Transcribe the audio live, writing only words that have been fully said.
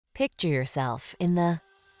Picture yourself in the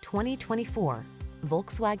 2024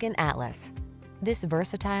 Volkswagen Atlas. This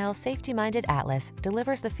versatile, safety-minded Atlas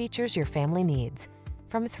delivers the features your family needs.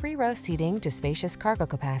 From 3-row seating to spacious cargo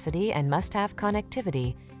capacity and must-have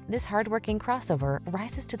connectivity, this hardworking crossover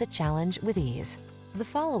rises to the challenge with ease. The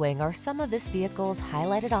following are some of this vehicle's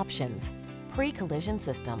highlighted options: pre-collision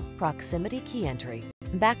system, proximity key entry,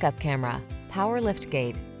 backup camera, power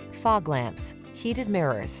liftgate, fog lamps, heated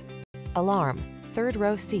mirrors, alarm,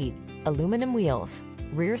 3rd-row seat, aluminum wheels,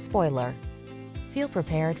 rear spoiler. Feel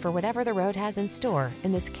prepared for whatever the road has in store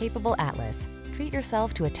in this capable Atlas. Treat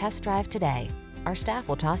yourself to a test drive today. Our staff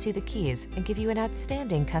will toss you the keys and give you an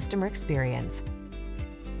outstanding customer experience.